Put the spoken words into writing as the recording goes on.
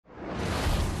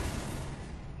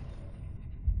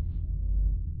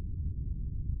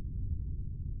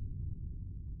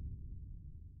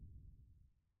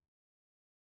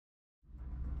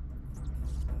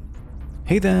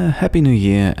Hey there, Happy New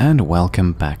Year and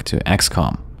welcome back to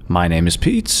XCOM. My name is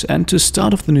Pete, and to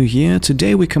start off the new year,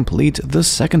 today we complete the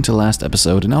second to last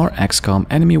episode in our XCOM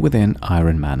Enemy Within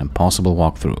Ironman Impossible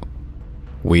walkthrough.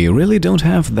 We really don't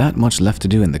have that much left to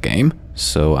do in the game,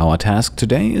 so our task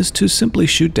today is to simply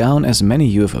shoot down as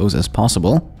many UFOs as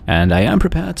possible, and I am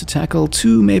prepared to tackle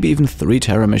 2, maybe even 3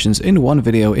 terror missions in one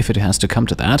video if it has to come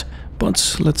to that,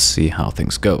 but let's see how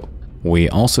things go. We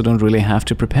also don't really have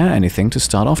to prepare anything to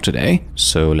start off today,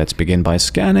 so let's begin by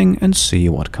scanning and see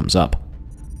what comes up.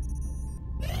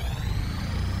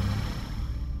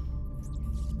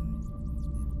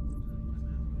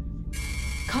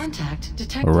 Contact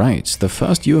detected. Right, the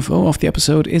first UFO of the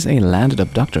episode is a landed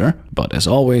abductor, but as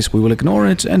always we will ignore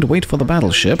it and wait for the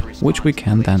battleship, which we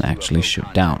can then actually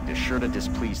shoot down. Is sure to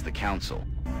displease the Council.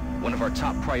 One of our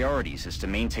top priorities is to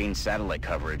maintain satellite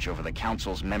coverage over the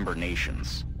Council's member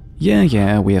nations.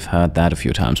 Yeah, we have heard that a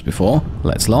few times before.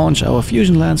 Let's launch our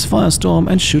Fusion Lance Firestorm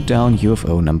and shoot down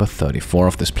UFO number 34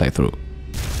 of this playthrough.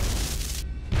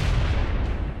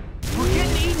 We're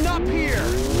getting eaten up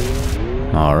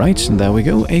here! Alright, there we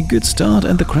go, a good start,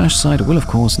 and the crash site will of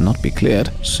course not be cleared,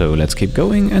 so let's keep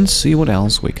going and see what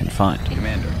else we can find.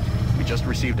 Commander, we just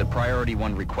received a Priority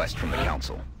 1 request from the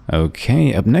Council.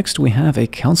 Okay, up next we have a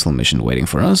council mission waiting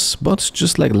for us, but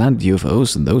just like landed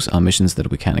UFOs, those are missions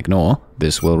that we can ignore.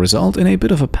 This will result in a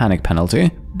bit of a panic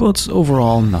penalty, but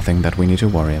overall nothing that we need to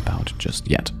worry about just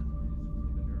yet.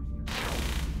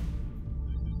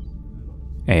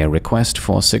 A request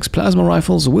for 6 plasma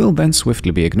rifles will then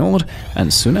swiftly be ignored,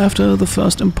 and soon after the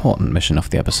first important mission of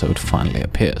the episode finally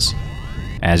appears.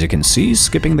 As you can see,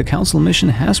 skipping the council mission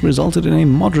has resulted in a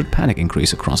moderate panic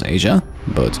increase across Asia,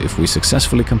 but if we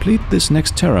successfully complete this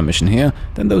next terror mission here,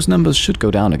 then those numbers should go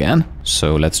down again.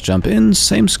 So let's jump in,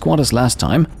 same squad as last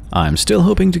time. I'm still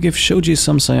hoping to give Shoji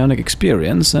some psionic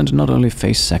experience and not only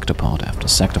face Sectopod after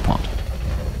Sectopod.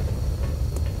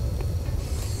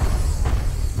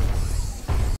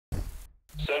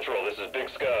 Central, this is Big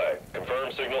Sky.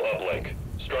 Confirm signal uplink.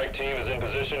 Strike team is in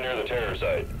position near the terror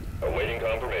site. Awaiting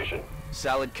confirmation.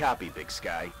 Solid copy, Big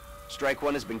Sky. Strike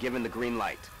 1 has been given the green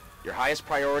light. Your highest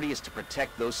priority is to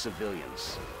protect those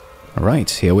civilians. Alright,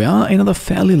 here we are, another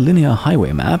fairly linear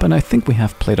highway map, and I think we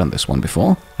have played on this one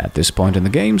before. At this point in the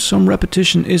game, some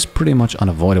repetition is pretty much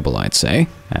unavoidable, I'd say,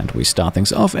 and we start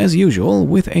things off as usual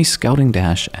with a scouting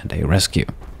dash and a rescue.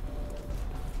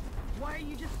 Why are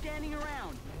you just standing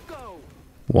around? Go!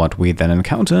 What we then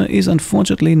encounter is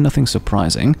unfortunately nothing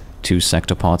surprising. 2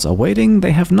 Sectopods are waiting,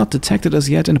 they have not detected us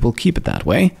yet and will keep it that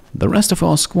way. The rest of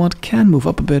our squad can move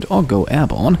up a bit or go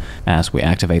airborne, as we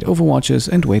activate overwatches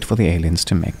and wait for the aliens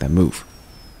to make their move.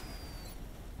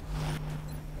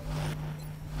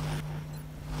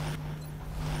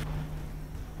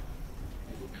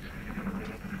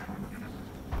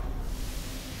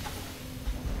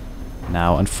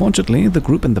 Now, unfortunately, the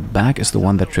group in the back is the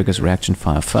one that triggers reaction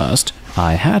fire first.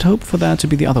 I had hoped for that to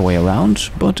be the other way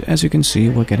around, but as you can see,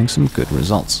 we're getting some good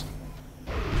results.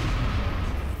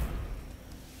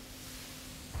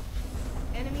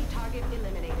 Enemy target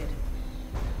eliminated.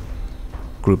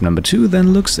 Group number 2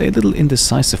 then looks a little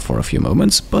indecisive for a few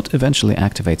moments, but eventually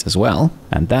activates as well,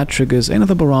 and that triggers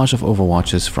another barrage of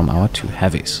overwatches from our 2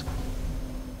 heavies.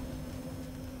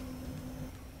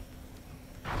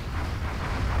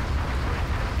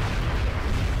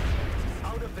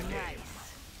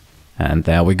 And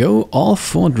there we go, all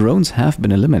 4 drones have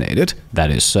been eliminated. That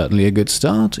is certainly a good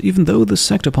start, even though the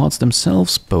Sectopods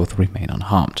themselves both remain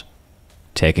unharmed.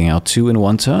 Taking out 2 in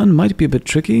one turn might be a bit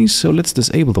tricky, so let's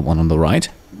disable the one on the right.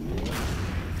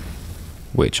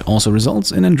 Which also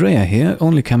results in Andrea here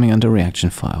only coming under reaction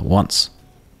fire once.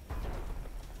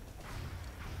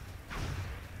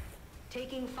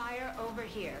 Taking fire over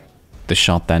here. The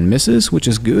shot then misses, which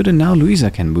is good, and now Luisa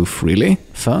can move freely.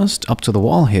 First, up to the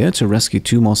wall here to rescue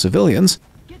 2 more civilians.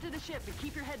 Get to the ship and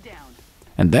keep your head down.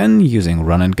 And then, using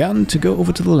run and gun, to go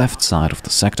over to the left side of the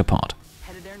Sectopod.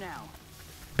 Headed there now.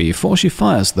 Before she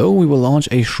fires though, we will launch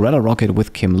a Shredder rocket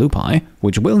with Kim Lupai,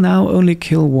 which will now only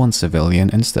kill 1 civilian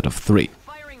instead of 3.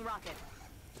 Firing rocket.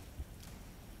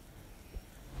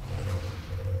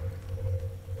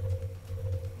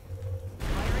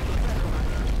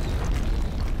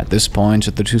 At this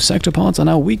point, the 2 Sectopods are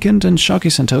now weakened and Sharky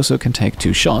Santoso can take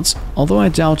 2 shots, although I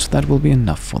doubt that will be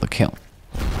enough for the kill.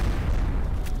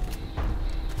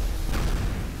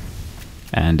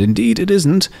 And indeed it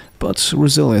isn't, but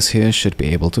Rosilius here should be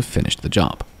able to finish the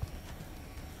job.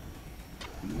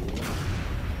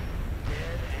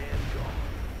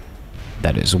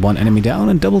 That is 1 enemy down,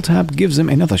 and double tap gives him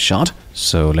another shot,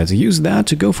 so let's use that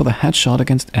to go for the headshot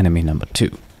against enemy number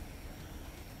 2.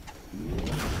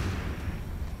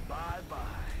 Bye-bye.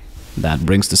 That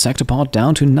brings the Sectopod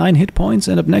down to 9 hit points,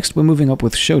 and up next we're moving up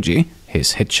with Shoji.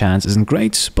 His hit chance isn't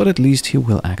great, but at least he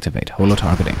will activate holo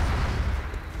targeting.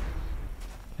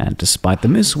 And despite the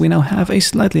miss, we now have a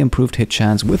slightly improved hit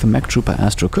chance with Mech Trooper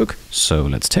Astro Cook, so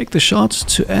let's take the shot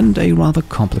to end a rather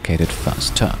complicated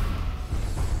first turn.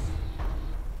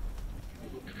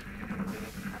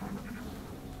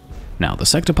 Now, the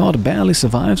Sectopod barely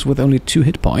survives with only 2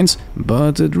 hit points,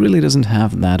 but it really doesn't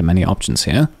have that many options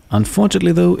here.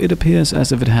 Unfortunately though, it appears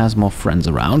as if it has more friends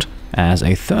around, as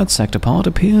a third Sectopod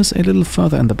appears a little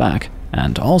further in the back,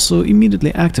 and also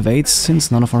immediately activates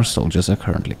since none of our soldiers are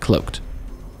currently cloaked.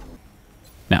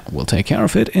 Now, we'll take care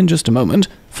of it in just a moment.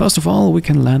 First of all, we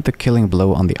can land the killing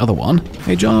blow on the other one,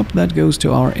 a job that goes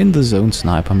to our in-the-zone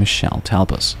sniper Michelle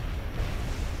Talpas.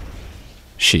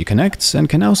 She connects and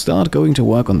can now start going to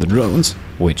work on the drones,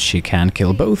 which she can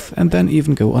kill both and then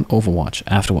even go on Overwatch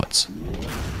afterwards.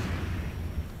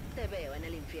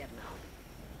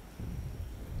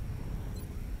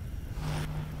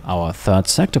 Our third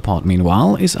Sectopod,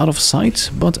 meanwhile, is out of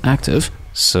sight but active,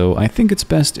 so I think it's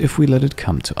best if we let it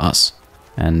come to us.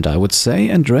 And I would say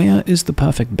Andrea is the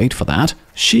perfect bait for that.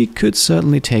 She could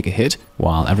certainly take a hit,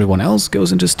 while everyone else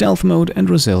goes into stealth mode and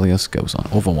Roselius goes on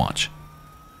Overwatch.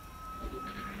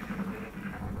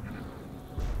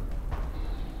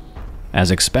 As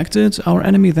expected, our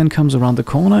enemy then comes around the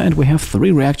corner and we have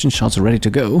 3 reaction shots ready to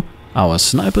go. Our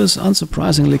snipers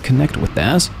unsurprisingly connect with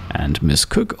theirs, and Miss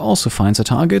Cook also finds a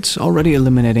target, already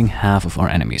eliminating half of our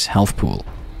enemy's health pool.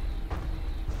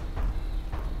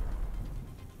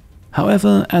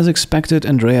 However, as expected,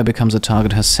 Andrea becomes a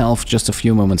target herself just a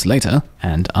few moments later,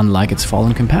 and unlike its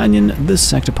fallen companion, this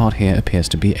Sectopod here appears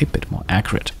to be a bit more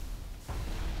accurate.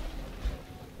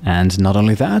 And not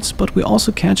only that, but we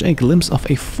also catch a glimpse of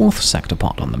a 4th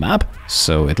Sectopod on the map,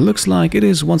 so it looks like it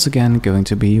is once again going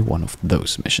to be one of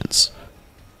those missions.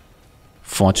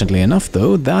 Fortunately enough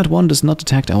though, that one does not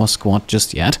detect our squad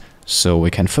just yet, so we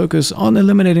can focus on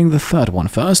eliminating the 3rd one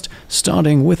first,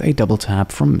 starting with a double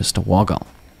tap from Mr. Wargal.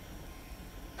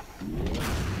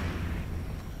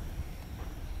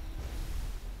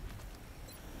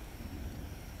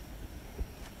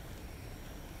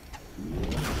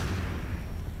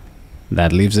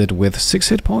 That leaves it with 6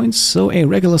 hit points, so a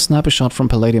regular sniper shot from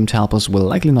Palladium Talpas will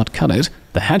likely not cut it.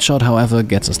 The headshot, however,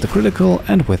 gets us the critical,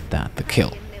 and with that, the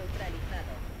kill.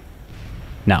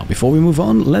 Now, before we move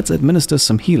on, let's administer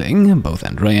some healing. Both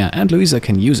Andrea and Luisa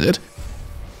can use it.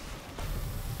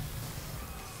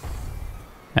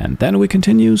 And then we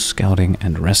continue scouting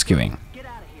and rescuing.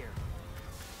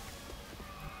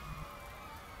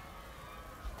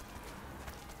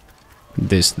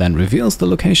 This then reveals the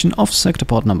location of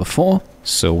Sectopod number 4,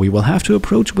 so we will have to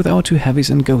approach with our 2 heavies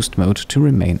in ghost mode to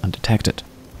remain undetected.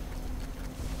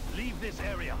 Leave this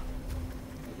area.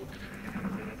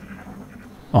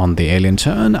 On the alien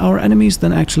turn, our enemies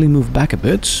then actually move back a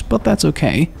bit, but that's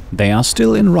okay. They are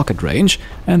still in rocket range,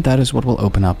 and that is what we'll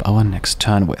open up our next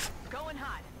turn with.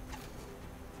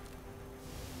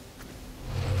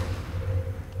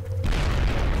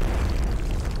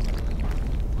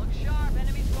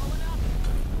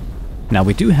 Now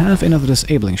we do have another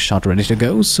disabling shot ready to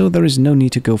go, so there is no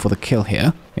need to go for the kill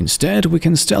here. Instead, we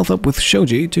can stealth up with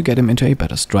Shoji to get him into a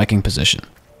better striking position.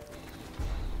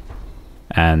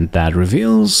 And that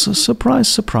reveals, surprise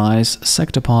surprise,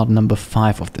 Sectopod number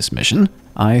 5 of this mission.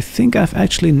 I think I've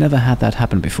actually never had that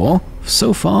happen before.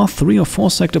 So far, 3 or 4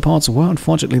 Sectopods were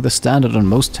unfortunately the standard on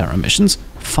most Terra missions.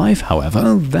 5,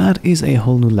 however, that is a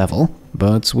whole new level.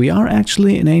 But we are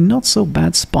actually in a not so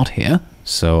bad spot here,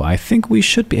 so I think we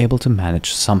should be able to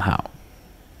manage somehow.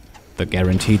 The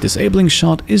guaranteed disabling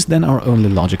shot is then our only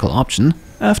logical option.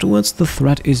 Afterwards, the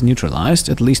threat is neutralized,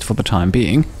 at least for the time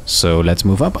being, so let's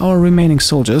move up our remaining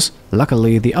soldiers.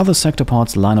 Luckily, the other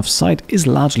Sectopod's line of sight is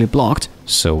largely blocked,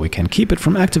 so we can keep it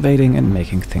from activating and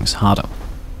making things harder.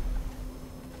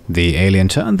 The alien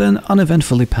turn then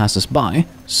uneventfully passes by,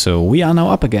 so we are now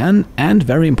up again, and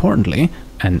very importantly,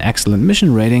 an excellent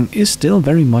mission rating is still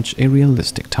very much a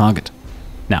realistic target.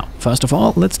 Now, first of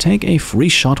all, let's take a free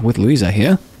shot with Luisa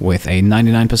here. With a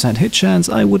 99% hit chance,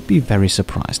 I would be very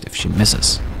surprised if she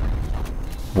misses.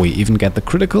 We even get the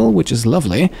critical, which is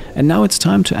lovely, and now it's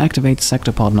time to activate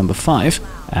Sectopod number 5,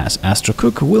 as Astra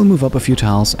Cook will move up a few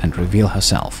tiles and reveal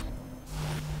herself.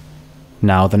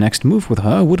 Now the next move with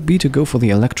her would be to go for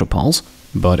the Electropulse,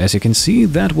 but as you can see,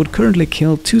 that would currently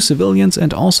kill 2 civilians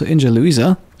and also injure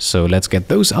Luisa, so let's get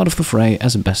those out of the fray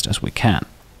as best as we can.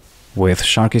 With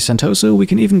Sharky Sentosa, we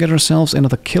can even get ourselves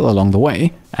another kill along the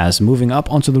way, as moving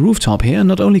up onto the rooftop here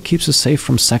not only keeps us safe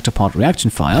from Sectopod reaction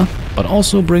fire, but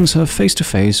also brings her face to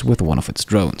face with one of its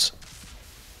drones.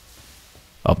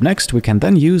 Up next, we can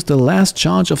then use the last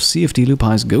charge of CFD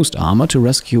Lupai's ghost armor to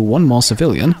rescue one more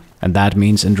civilian, and that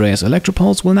means Andreas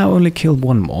Electropulse will now only kill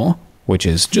one more, which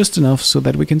is just enough so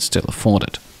that we can still afford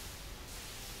it.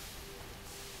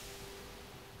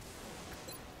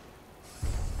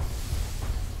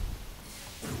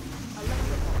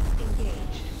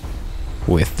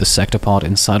 With the Sectopod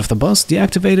inside of the bus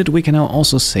deactivated, we can now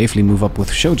also safely move up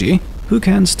with Shoji, who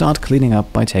can start cleaning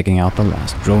up by taking out the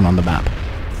last drone on the map.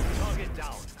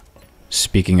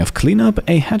 Speaking of cleanup,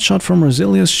 a headshot from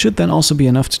Rosilius should then also be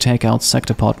enough to take out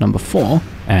Sectopod number 4,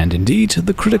 and indeed,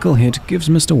 the critical hit gives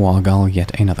Mr. Wargal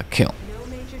yet another kill. No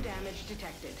major damage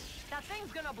detected. That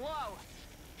thing's gonna blow.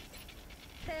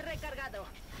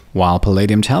 While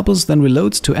Palladium Talpus then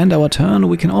reloads to end our turn,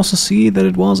 we can also see that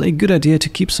it was a good idea to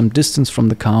keep some distance from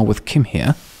the car with Kim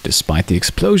here. Despite the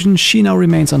explosion, she now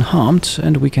remains unharmed,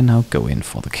 and we can now go in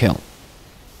for the kill.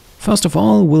 First of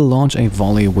all, we'll launch a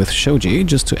volley with Shoji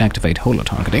just to activate holo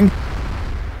targeting.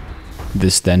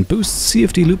 This then boosts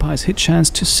CFD Lupai's hit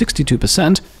chance to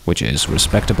 62%, which is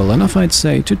respectable enough, I'd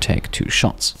say, to take 2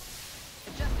 shots.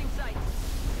 Adjusting sight.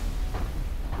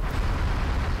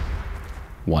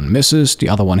 One misses, the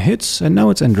other one hits, and now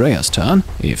it's Andrea's turn.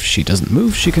 If she doesn't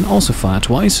move, she can also fire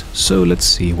twice, so let's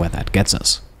see where that gets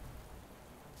us.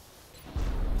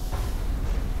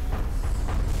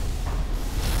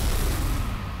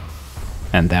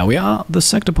 And there we are, the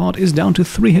Sectopod is down to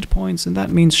 3 hit points, and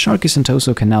that means Sharky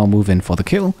Sentoso can now move in for the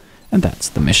kill, and that's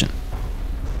the mission.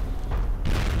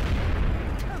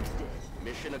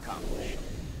 Mission accomplished.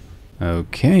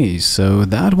 Okay, so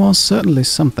that was certainly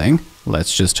something.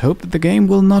 Let's just hope that the game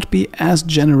will not be as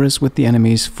generous with the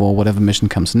enemies for whatever mission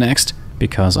comes next,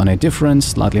 because on a different,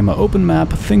 slightly more open map,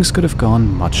 things could have gone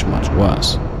much, much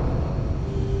worse.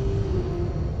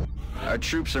 Our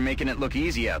troops are making it look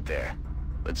easy out there.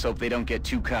 Let's hope they don't get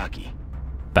too cocky.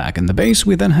 Back in the base,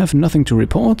 we then have nothing to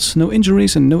report, no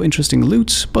injuries and no interesting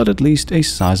loot, but at least a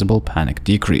sizable panic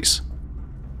decrease.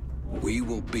 We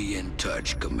will be in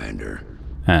touch, Commander.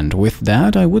 And with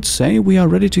that, I would say we are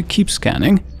ready to keep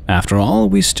scanning. After all,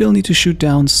 we still need to shoot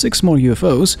down 6 more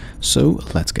UFOs, so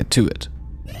let's get to it.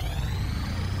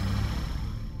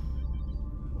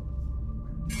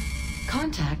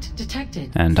 Contact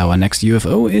detected. And our next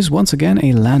UFO is once again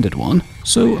a landed one,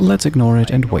 so let's ignore it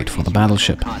and wait for the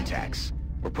battleship. Contacts.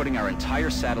 We're putting our entire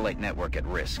satellite network at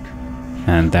risk.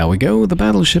 And there we go, the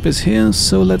battleship is here,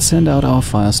 so let's send out our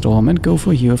Firestorm and go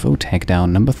for UFO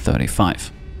takedown number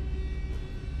 35.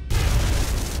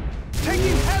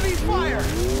 Taking heavy fire.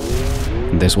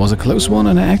 This was a close one,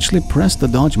 and I actually pressed the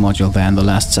dodge module there in the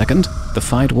last second. The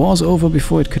fight was over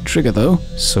before it could trigger though,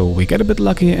 so we get a bit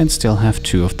lucky and still have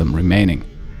 2 of them remaining.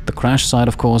 The crash site,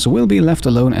 of course, will be left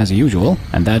alone as usual,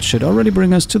 and that should already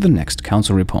bring us to the next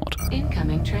council report.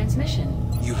 Incoming transmission.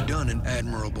 You've done an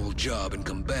admirable job in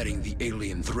combating the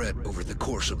alien threat over the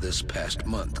course of this past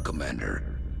month, Commander.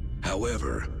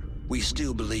 However, we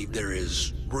still believe there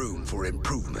is room for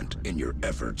improvement in your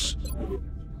efforts.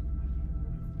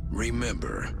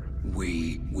 Remember,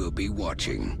 we will be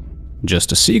watching.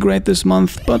 Just a C grade this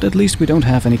month, but at least we don't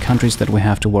have any countries that we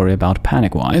have to worry about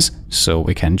panic-wise, so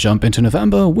we can jump into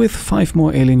November with 5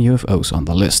 more alien UFOs on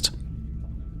the list.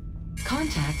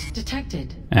 Contact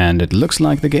detected. And it looks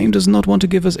like the game does not want to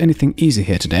give us anything easy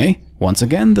here today. Once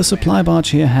again, the supply barge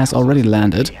here has already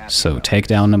landed, so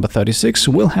takedown number 36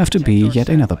 will have to be yet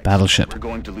another battleship. We're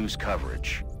going to lose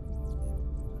coverage.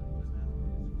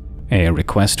 A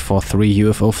request for 3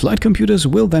 UFO flight computers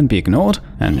will then be ignored,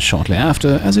 and shortly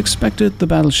after, as expected, the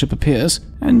battleship appears,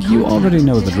 and you already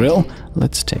know the drill.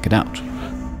 Let's take it out.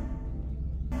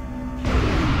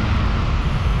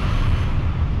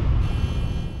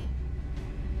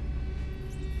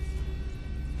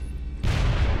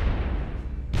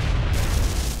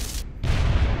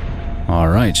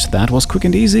 Alright, that was quick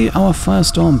and easy. Our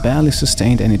Firestorm barely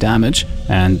sustained any damage,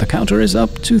 and the counter is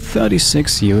up to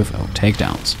 36 UFO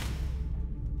takedowns.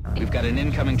 We've got an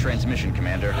incoming transmission,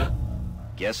 Commander.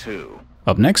 Guess who?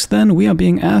 Up next then, we are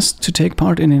being asked to take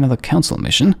part in another council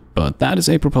mission, but that is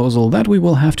a proposal that we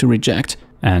will have to reject,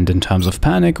 and in terms of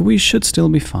panic, we should still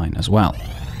be fine as well.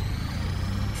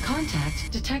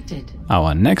 Contact detected.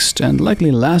 Our next and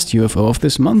likely last UFO of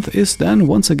this month is then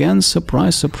once again,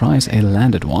 surprise surprise, a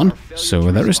landed one,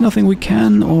 so there is nothing we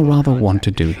can or rather want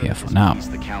to do here for now.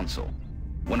 The Council.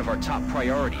 One of our top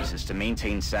priorities is to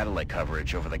maintain satellite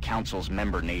coverage over the Council's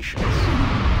member nations.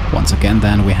 Once again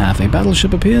then, we have a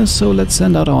battleship appear, so let's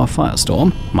send out our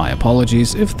Firestorm. My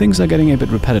apologies if things are getting a bit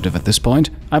repetitive at this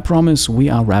point. I promise we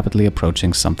are rapidly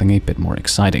approaching something a bit more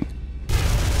exciting.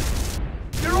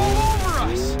 They're all over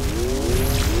us.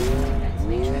 That's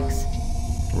Matrix.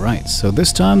 Alright, so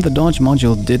this time the dodge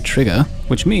module did trigger,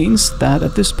 which means that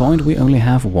at this point we only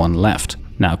have one left.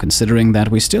 Now, considering that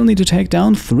we still need to take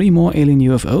down 3 more alien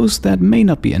UFOs, that may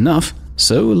not be enough,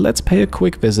 so let's pay a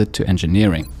quick visit to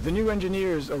engineering. The new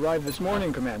engineers arrived this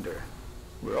morning, Commander.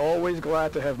 We're always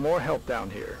glad to have more help down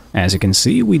here. As you can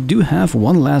see, we do have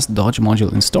one last dodge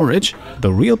module in storage.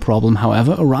 The real problem,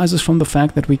 however, arises from the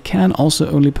fact that we can also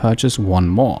only purchase one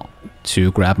more.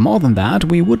 To grab more than that,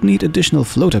 we would need additional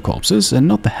floater corpses and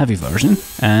not the heavy version,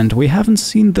 and we haven't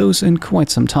seen those in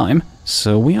quite some time,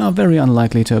 so we are very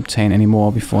unlikely to obtain any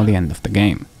more before the end of the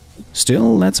game.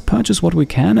 Still, let's purchase what we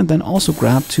can and then also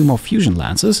grab 2 more fusion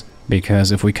lances,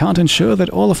 because if we can't ensure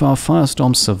that all of our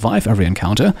firestorms survive every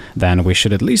encounter, then we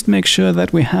should at least make sure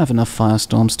that we have enough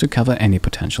firestorms to cover any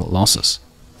potential losses.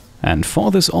 And for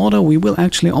this order, we will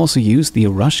actually also use the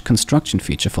rush construction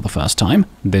feature for the first time.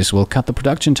 This will cut the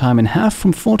production time in half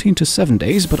from 14 to 7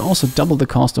 days, but also double the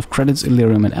cost of credits,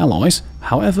 Illyrium and alloys.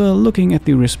 However, looking at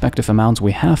the respective amounts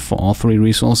we have for all 3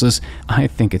 resources, I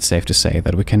think it's safe to say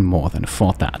that we can more than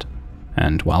afford that.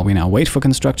 And while we now wait for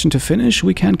construction to finish,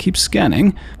 we can keep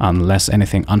scanning. Unless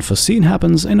anything unforeseen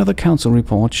happens, another council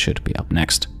report should be up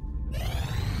next.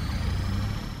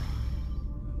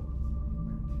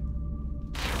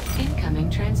 Incoming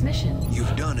transmission.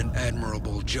 You've done an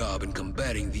admirable job in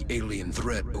combating the alien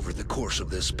threat over the course of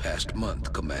this past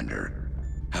month, Commander.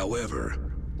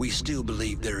 However, we still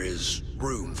believe there is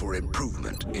room for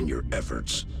improvement in your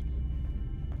efforts.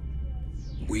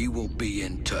 We will be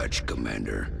in touch,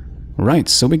 Commander. Right,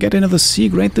 so we get another C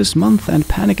grade this month, and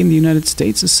panic in the United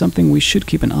States is something we should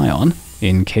keep an eye on.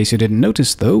 In case you didn't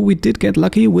notice though, we did get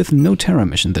lucky with no terror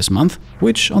mission this month,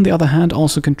 which on the other hand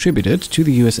also contributed to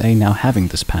the USA now having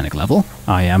this panic level.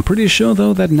 I am pretty sure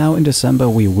though that now in December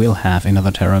we will have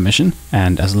another terror mission,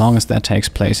 and as long as that takes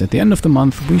place at the end of the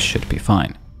month, we should be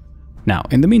fine. Now,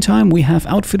 in the meantime, we have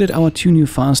outfitted our 2 new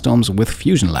firestorms with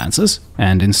fusion lances,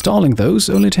 and installing those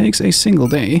only takes a single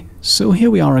day, so here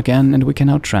we are again and we can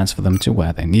now transfer them to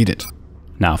where they need it.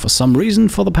 Now, for some reason,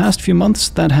 for the past few months,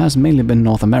 that has mainly been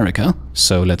North America,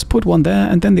 so let's put one there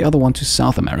and then the other one to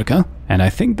South America, and I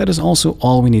think that is also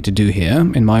all we need to do here.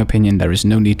 In my opinion, there is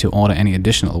no need to order any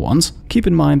additional ones. Keep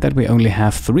in mind that we only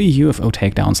have 3 UFO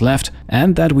takedowns left,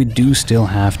 and that we do still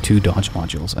have 2 dodge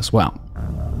modules as well.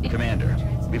 Commander,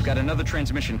 we've got another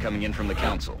transmission coming in from the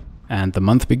Council. And the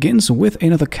month begins with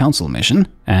another council mission,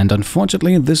 and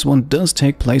unfortunately this one does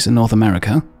take place in North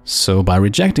America, so by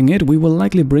rejecting it we will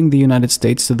likely bring the United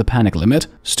States to the panic limit.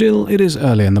 Still, it is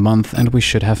early in the month and we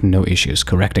should have no issues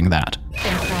correcting that.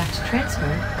 Aircraft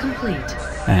transfer complete.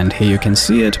 And here you can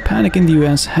see it, panic in the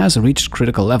US has reached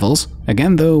critical levels.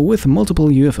 Again though, with multiple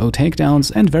UFO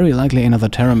takedowns and very likely another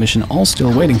terror mission all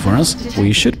still waiting for us,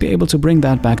 we should be able to bring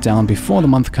that back down before the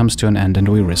month comes to an end and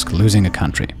we risk losing a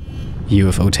country.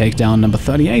 UFO takedown number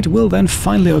 38 will then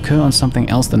finally occur on something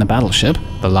else than a battleship.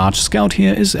 The large scout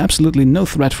here is absolutely no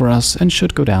threat for us and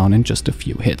should go down in just a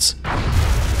few hits.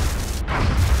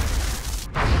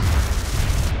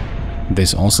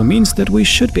 This also means that we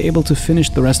should be able to finish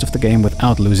the rest of the game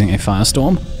without losing a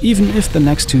firestorm. Even if the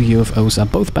next 2 UFOs are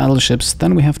both battleships,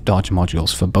 then we have dodge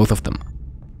modules for both of them.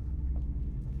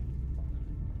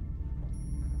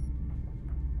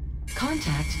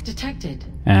 Contact detected.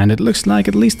 And it looks like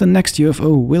at least the next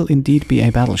UFO will indeed be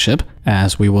a battleship,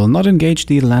 as we will not engage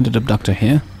the landed abductor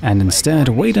here, and instead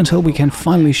wait until we can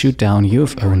finally shoot down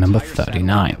UFO number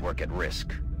 39. At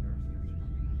risk.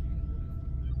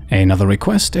 Another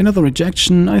request, another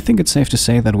rejection. I think it's safe to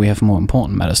say that we have more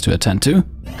important matters to attend to.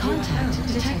 Contact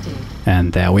detected.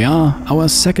 And there we are, our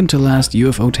second to last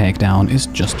UFO takedown is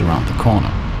just around the corner.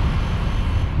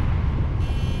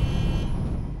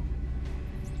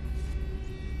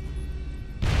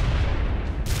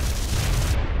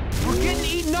 We're getting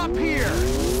eaten up here!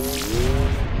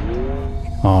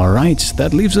 Alright,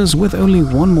 that leaves us with only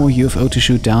one more UFO to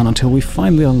shoot down until we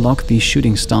finally unlock the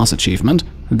Shooting Stars achievement.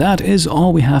 That is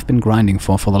all we have been grinding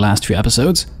for the last few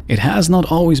episodes. It has not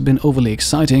always been overly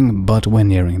exciting, but we're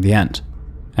nearing the end.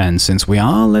 And since we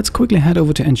are, let's quickly head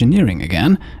over to engineering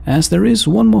again, as there is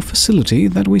one more facility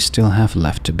that we still have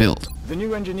left to build. The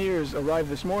new engineers arrived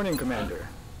this morning, Commander.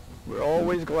 We're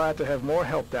always glad to have more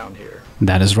help down here.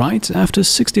 That is right, after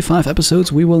 65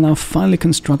 episodes we will now finally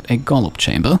construct a Gollop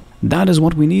Chamber. That is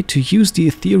what we need to use the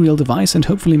ethereal device and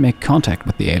hopefully make contact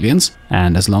with the aliens,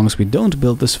 and as long as we don't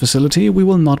build this facility we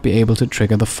will not be able to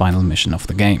trigger the final mission of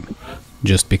the game.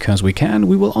 Just because we can,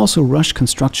 we will also rush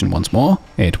construction once more.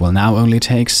 It will now only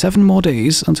take 7 more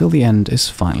days until the end is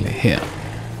finally here.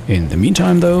 In the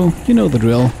meantime though, you know the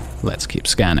drill, let's keep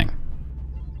scanning.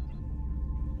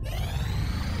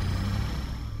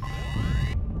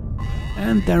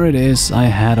 And there it is, I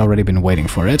had already been waiting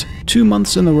for it. 2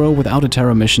 months in a row without a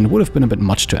terror mission would have been a bit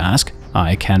much to ask.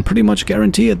 I can pretty much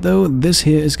guarantee it though, this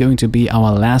here is going to be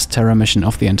our last terror mission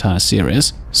of the entire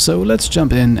series. So let's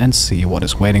jump in and see what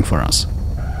is waiting for us.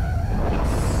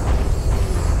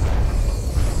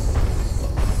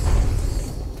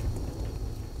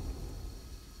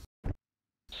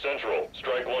 Central,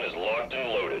 Strike 1 is locked and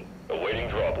loaded, awaiting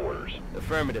drop orders.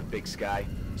 Affirmative, Big Sky.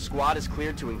 Squad is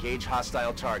cleared to engage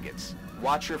hostile targets.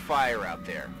 Watch your fire out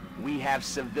there. We have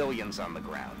civilians on the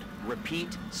ground.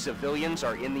 Repeat, civilians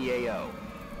are in the AO.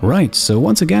 Right, so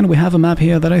once again we have a map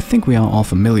here that I think we are all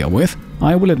familiar with.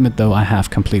 I will admit though I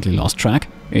have completely lost track.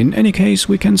 In any case,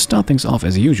 we can start things off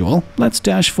as usual. Let's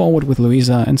dash forward with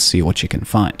Louisa and see what she can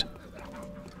find.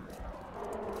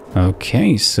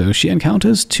 Okay, so she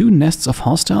encounters 2 nests of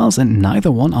hostiles and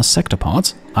neither one are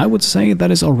Sectopods. I would say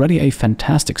that is already a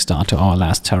fantastic start to our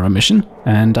last terror mission,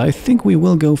 and I think we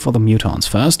will go for the mutons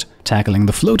first. Tackling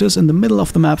the floaters in the middle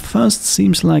of the map first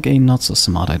seems like a not so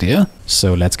smart idea.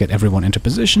 So let's get everyone into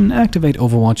position, activate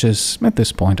overwatches. At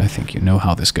this point I think you know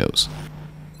how this goes.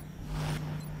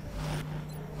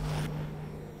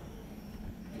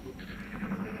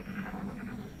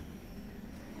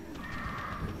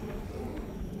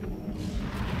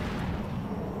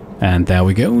 And there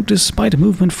we go, despite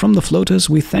movement from the floaters,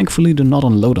 we thankfully do not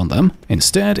unload on them.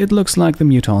 Instead, it looks like the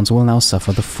mutons will now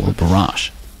suffer the full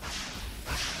barrage.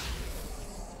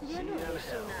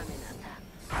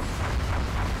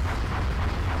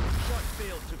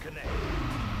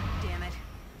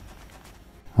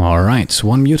 Alright,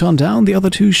 1 muton down, the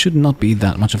other 2 should not be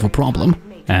that much of a problem.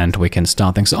 And we can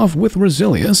start things off with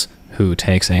Resilius, who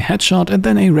takes a headshot and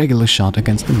then a regular shot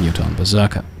against the muton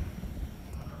berserker.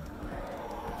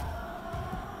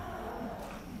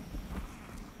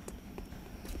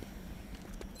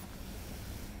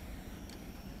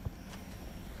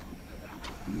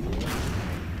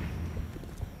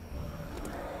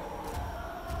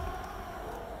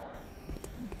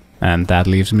 And that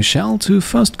leaves Michelle to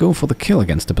first go for the kill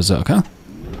against the berserker,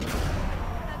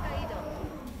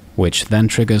 which then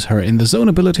triggers her in the zone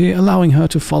ability, allowing her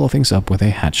to follow things up with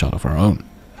a headshot of her own.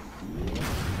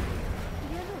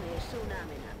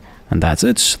 And that's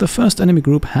it, the first enemy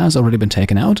group has already been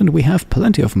taken out and we have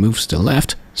plenty of moves still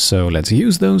left, so let's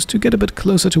use those to get a bit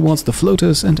closer towards the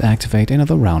floaters and activate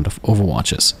another round of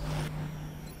overwatches.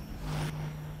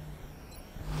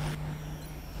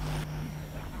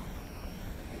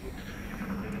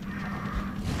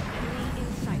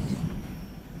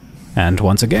 And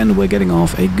once again, we're getting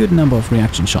off a good number of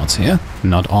reaction shots here.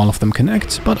 Not all of them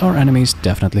connect, but our enemies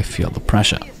definitely feel the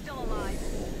pressure. Targeting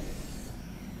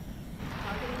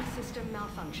system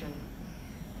malfunction.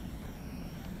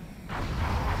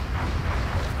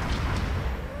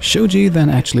 Shoji then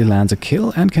actually lands a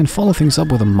kill and can follow things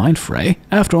up with a mind fray.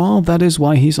 After all, that is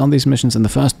why he's on these missions in the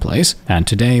first place, and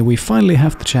today we finally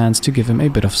have the chance to give him a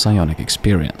bit of psionic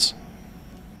experience.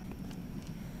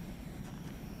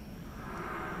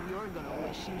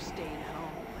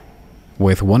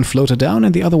 With 1 floater down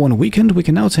and the other one weakened, we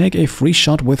can now take a free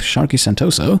shot with Sharky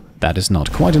Sentoso. That is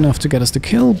not quite enough to get us the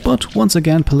kill, but once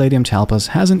again Palladium Talpas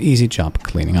has an easy job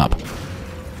cleaning up.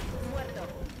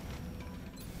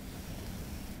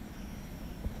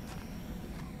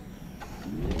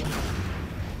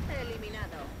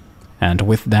 And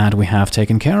with that we have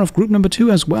taken care of group number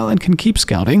 2 as well and can keep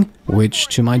scouting, which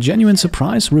to my genuine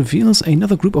surprise reveals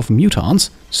another group of mutons.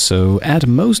 So at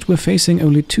most we're facing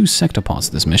only 2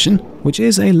 Sectopods this mission, which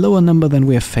is a lower number than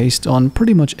we have faced on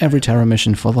pretty much every terror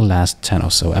mission for the last 10 or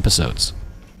so episodes.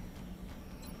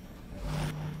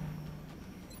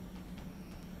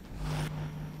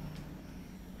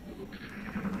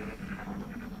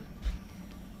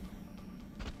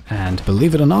 And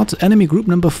believe it or not, enemy group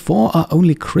number 4 are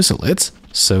only chrysalids,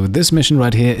 so this mission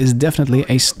right here is definitely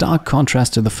a stark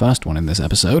contrast to the first one in this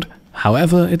episode.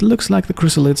 However, it looks like the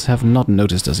chrysalids have not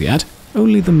noticed us yet,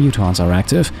 only the mutons are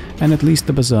active, and at least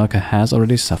the berserker has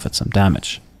already suffered some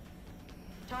damage.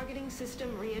 Targeting system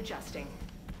readjusting.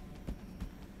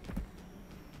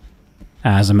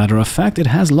 As a matter of fact, it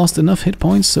has lost enough hit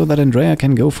points so that Andrea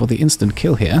can go for the instant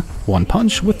kill here. 1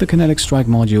 punch with the kinetic strike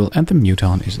module and the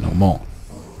muton is no more.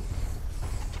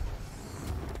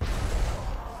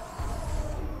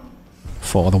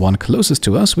 For the one closest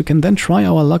to us, we can then try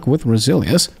our luck with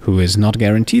Resilius, who is not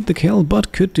guaranteed the kill,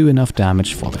 but could do enough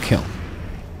damage for the kill.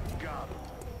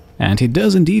 And he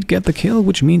does indeed get the kill,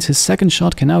 which means his second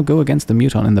shot can now go against the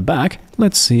muton in the back.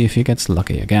 Let's see if he gets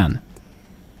lucky again.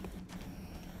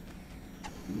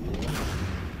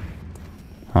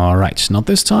 Alright, not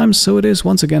this time, so it is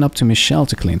once again up to Michelle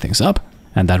to clean things up.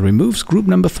 And that removes group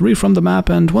number 3 from the map,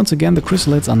 and once again the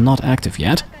chrysalids are not active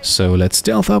yet. So let's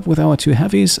stealth up with our 2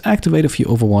 heavies, activate a few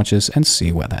overwatches and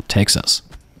see where that takes us.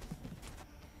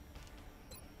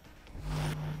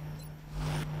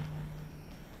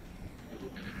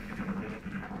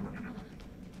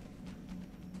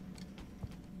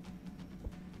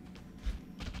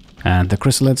 And the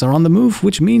chrysalids are on the move,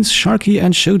 which means Sharky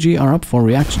and Shoji are up for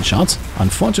reaction shots.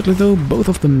 Unfortunately though, both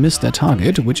of them missed their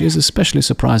target, which is especially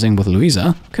surprising with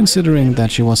Louisa, considering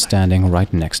that she was standing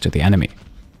right next to the enemy.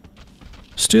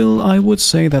 Still, I would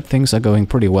say that things are going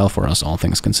pretty well for us, all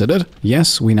things considered.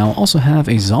 Yes, we now also have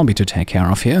a zombie to take care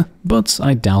of here, but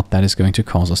I doubt that is going to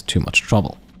cause us too much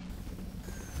trouble.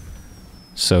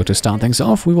 So to start things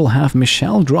off, we will have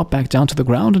Michelle drop back down to the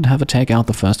ground and have her take out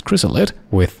the first chrysalid.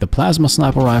 With the plasma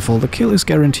sniper rifle, the kill is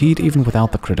guaranteed even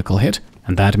without the critical hit,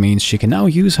 and that means she can now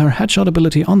use her headshot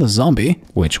ability on the zombie,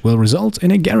 which will result in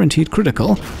a guaranteed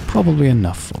critical, probably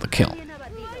enough for the kill.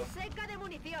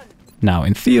 Now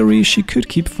in theory she could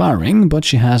keep firing, but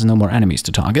she has no more enemies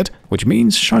to target, which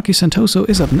means Sharky Sentoso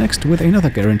is up next with another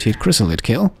guaranteed chrysalid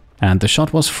kill, and the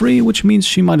shot was free, which means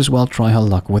she might as well try her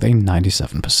luck with a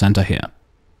 97%er here.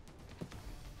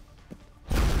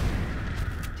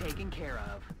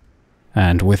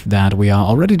 And with that we are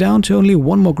already down to only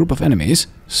one more group of enemies,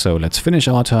 so let's finish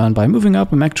our turn by moving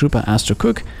up a mech trooper Astro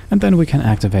Cook, and then we can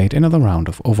activate another round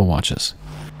of overwatches.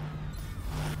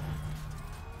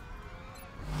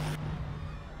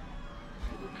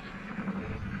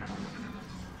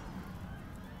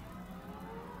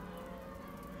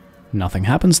 Nothing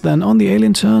happens then on the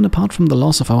alien turn apart from the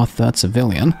loss of our 3rd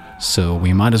civilian, so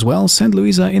we might as well send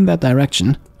Louisa in that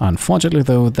direction. Unfortunately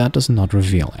though, that does not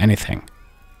reveal anything.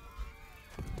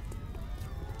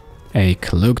 A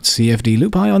cloaked CFD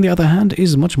Lupai, on the other hand,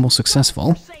 is much more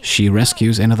successful. She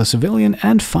rescues another civilian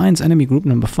and finds enemy group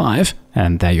number 5.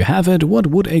 And there you have it, what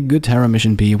would a good terror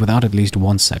mission be without at least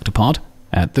one Sectopod?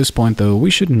 At this point though,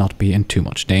 we should not be in too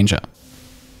much danger.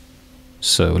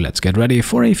 So let's get ready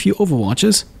for a few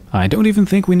overwatches. I don't even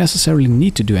think we necessarily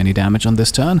need to do any damage on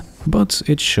this turn, but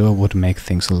it sure would make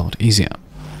things a lot easier.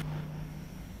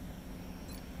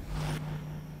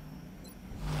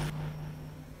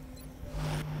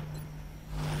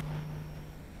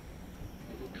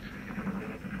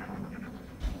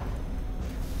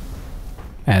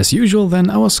 As usual then,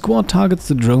 our squad targets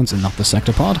the drones and not the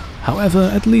Sectopod. However,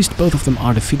 at least both of them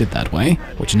are defeated that way,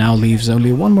 which now leaves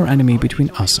only one more enemy between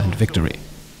us and victory.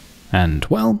 And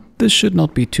well, this should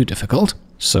not be too difficult,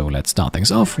 so let's start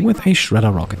things off with a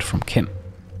Shredder rocket from Kim.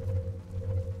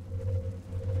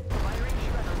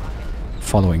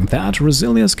 Following that,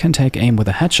 Resilius can take aim with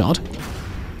a headshot.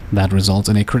 That results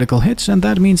in a critical hit, and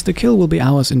that means the kill will be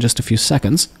ours in just a few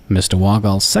seconds. Mr.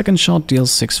 Wargal's second shot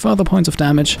deals 6 further points of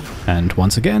damage, and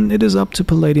once again it is up to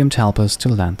Palladium Talpas to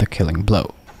land the killing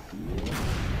blow.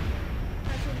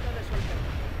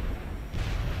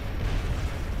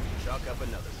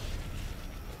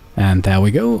 And there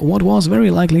we go, what was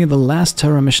very likely the last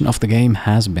terror mission of the game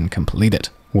has been completed.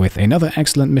 With another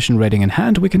excellent mission rating in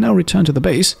hand, we can now return to the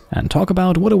base and talk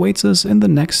about what awaits us in the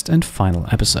next and final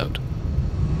episode.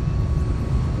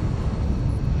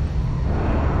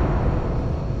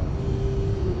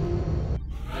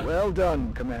 Well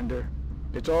done, Commander.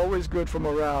 It's always good for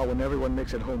morale when everyone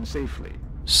makes it home safely.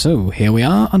 So here we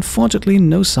are, unfortunately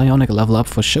no psionic level up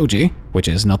for Shoji, which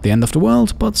is not the end of the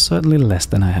world, but certainly less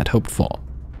than I had hoped for.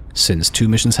 Since 2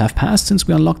 missions have passed since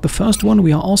we unlocked the first one,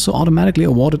 we are also automatically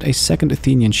awarded a second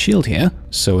Athenian shield here,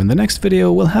 so in the next video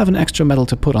we'll have an extra medal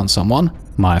to put on someone.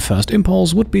 My first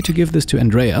impulse would be to give this to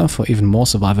Andrea for even more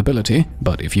survivability,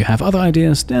 but if you have other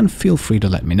ideas then feel free to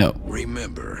let me know.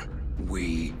 Remember,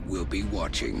 we will be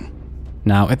watching.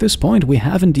 Now at this point we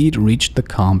have indeed reached the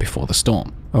calm before the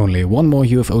storm. Only one more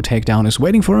UFO takedown is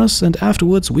waiting for us, and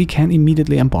afterwards we can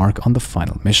immediately embark on the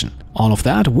final mission. All of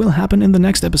that will happen in the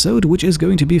next episode, which is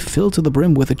going to be filled to the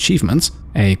brim with achievements.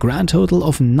 A grand total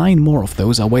of 9 more of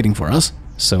those are waiting for us.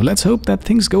 So let's hope that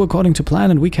things go according to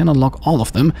plan and we can unlock all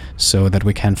of them, so that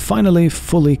we can finally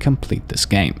fully complete this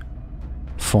game.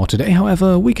 For today,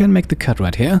 however, we can make the cut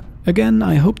right here. Again,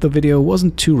 I hope the video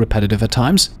wasn't too repetitive at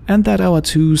times, and that our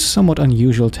 2 somewhat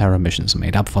unusual terror missions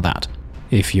made up for that.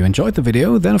 If you enjoyed the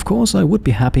video, then of course I would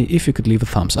be happy if you could leave a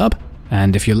thumbs up.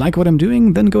 And if you like what I'm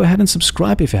doing, then go ahead and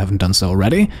subscribe if you haven't done so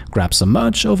already, grab some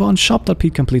merch over on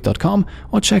shop.petecomplete.com,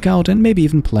 or check out and maybe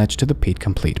even pledge to the Pete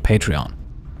Complete Patreon.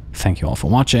 Thank you all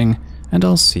for watching, and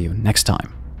I'll see you next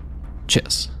time.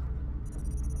 Cheers.